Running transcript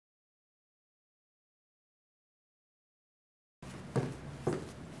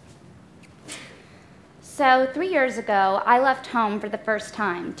So 3 years ago, I left home for the first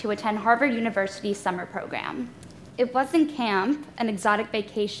time to attend Harvard University's summer program. It wasn't camp, an exotic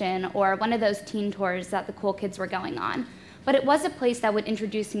vacation, or one of those teen tours that the cool kids were going on, but it was a place that would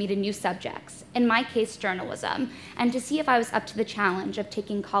introduce me to new subjects, in my case, journalism, and to see if I was up to the challenge of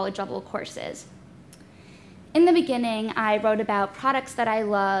taking college-level courses. In the beginning, I wrote about products that I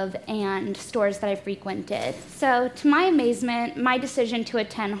love and stores that I frequented. So to my amazement, my decision to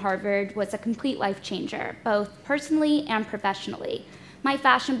attend Harvard was a complete life changer, both personally and professionally. My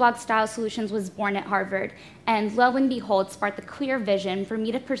fashion blog, Style Solutions, was born at Harvard, and lo and behold, sparked the clear vision for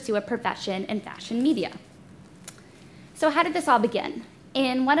me to pursue a profession in fashion media. So how did this all begin?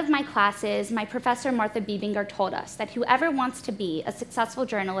 In one of my classes, my professor, Martha Biebinger, told us that whoever wants to be a successful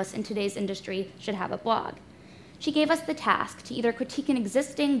journalist in today's industry should have a blog. She gave us the task to either critique an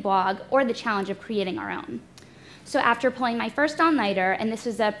existing blog or the challenge of creating our own. So after pulling my first all-nighter, and this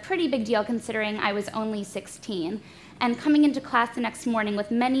was a pretty big deal considering I was only 16, and coming into class the next morning with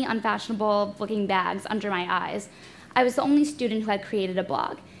many unfashionable-looking bags under my eyes, I was the only student who had created a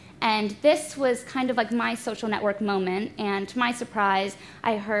blog. And this was kind of like my social network moment, and to my surprise,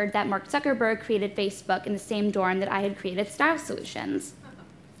 I heard that Mark Zuckerberg created Facebook in the same dorm that I had created Style Solutions.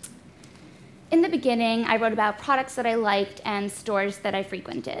 In the beginning, I wrote about products that I liked and stores that I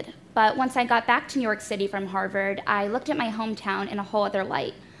frequented. But once I got back to New York City from Harvard, I looked at my hometown in a whole other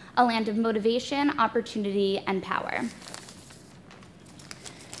light, a land of motivation, opportunity, and power.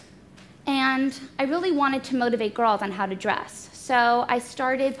 And I really wanted to motivate girls on how to dress. So I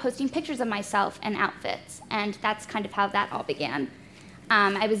started posting pictures of myself and outfits, and that's kind of how that all began.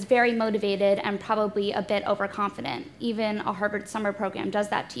 I was very motivated and probably a bit overconfident. Even a Harvard summer program does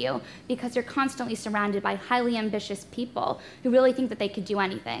that to you because you're constantly surrounded by highly ambitious people who really think that they could do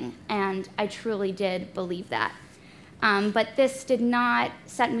anything, and I truly did believe that. But this did not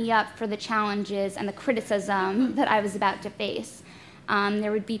set me up for the challenges and the criticism that I was about to face.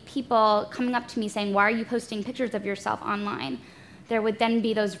 There would be people coming up to me saying, "Why are you posting pictures of yourself online?" There would then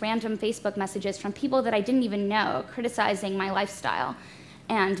be those random Facebook messages from people that I didn't even know criticizing my lifestyle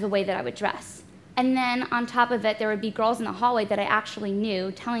and the way that I would dress. And then on top of it, there would be girls in the hallway that I actually knew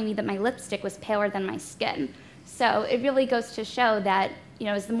telling me that my lipstick was paler than my skin. So it really goes to show that,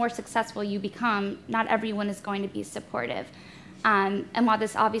 as the more successful you become, not everyone is going to be supportive. And while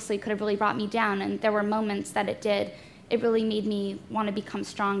this obviously could have really brought me down, and there were moments that it did, it really made me want to become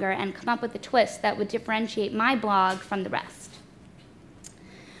stronger and come up with a twist that would differentiate my blog from the rest.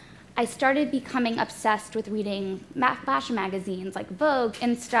 I started becoming obsessed with reading fashion magazines like Vogue,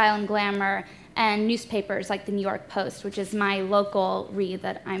 InStyle, and Glamour, and newspapers like the New York Post, which is my local read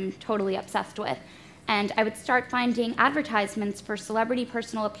that I'm totally obsessed with. And I would start finding advertisements for celebrity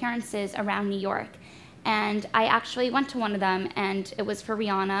personal appearances around New York. And I actually went to one of them, and it was for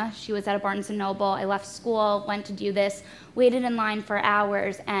Rihanna. She was at a Barnes & Noble. I left school, went to do this, waited in line for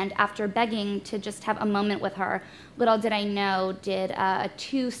hours, and after begging to just have a moment with her, little did I know, did a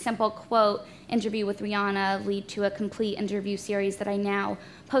 2 simple quote interview with Rihanna lead to a complete interview series that I now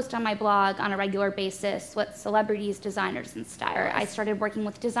post on my blog on a regular basis with celebrities, designers, and stylists. I started working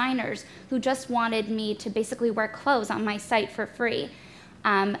with designers who just wanted me to basically wear clothes on my site for free.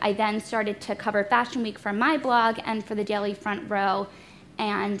 I then started to cover Fashion Week for my blog and for the Daily Front Row,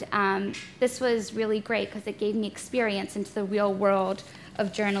 and this was really great because it gave me experience into the real world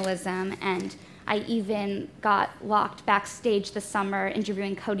of journalism, and I even got locked backstage this summer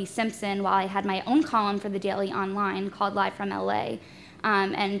interviewing Cody Simpson while I had my own column for the Daily Online called Live from LA,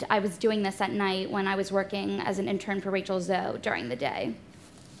 and I was doing this at night when I was working as an intern for Rachel Zoe during the day.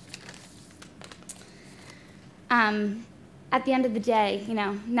 At the end of the day,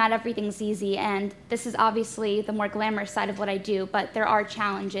 not everything's easy, and this is obviously the more glamorous side of what I do, but there are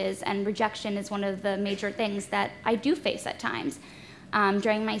challenges, and rejection is one of the major things that I do face at times.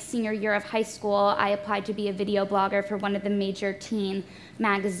 During my senior year of high school, I applied to be a video blogger for one of the major teen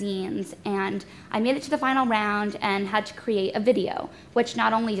magazines, and I made it to the final round and had to create a video, which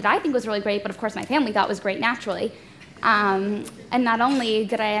not only did I think was really great, but of course my family thought was great naturally. And not only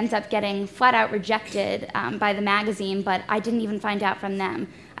did I end up getting flat out rejected by the magazine, but I didn't even find out from them.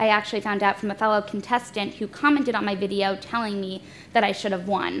 I actually found out from a fellow contestant who commented on my video telling me that I should have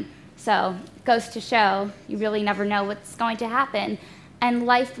won. So it goes to show you really never know what's going to happen. And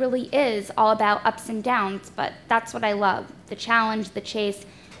life really is all about ups and downs, but that's what I love, the challenge, the chase,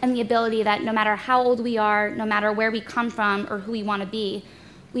 and the ability that no matter how old we are, no matter where we come from or who we want to be,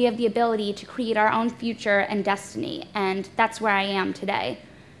 we have the ability to create our own future and destiny, and that's where I am today.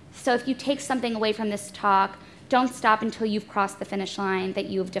 So if you take something away from this talk, don't stop until you've crossed the finish line that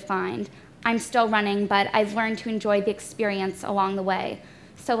you've defined. I'm still running, but I've learned to enjoy the experience along the way.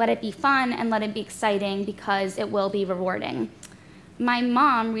 So let it be fun and let it be exciting because it will be rewarding. My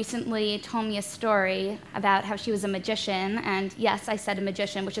mom recently told me a story about how she was a magician, and yes, I said a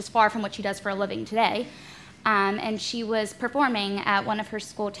magician, which is far from what she does for a living today. And she was performing at one of her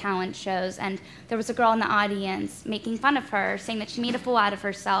school talent shows, and there was a girl in the audience making fun of her, saying that she made a fool out of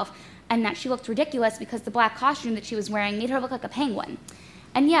herself and that she looked ridiculous because the black costume that she was wearing made her look like a penguin.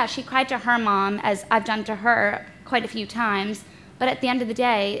 And yeah, she cried to her mom, as I've done to her quite a few times, but at the end of the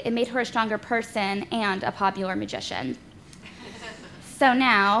day, it made her a stronger person and a popular magician. So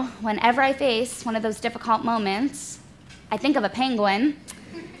now, whenever I face one of those difficult moments, I think of a penguin,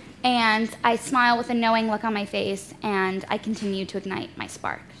 and I smile with a knowing look on my face, and I continue to ignite my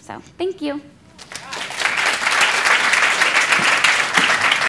spark. So, thank you.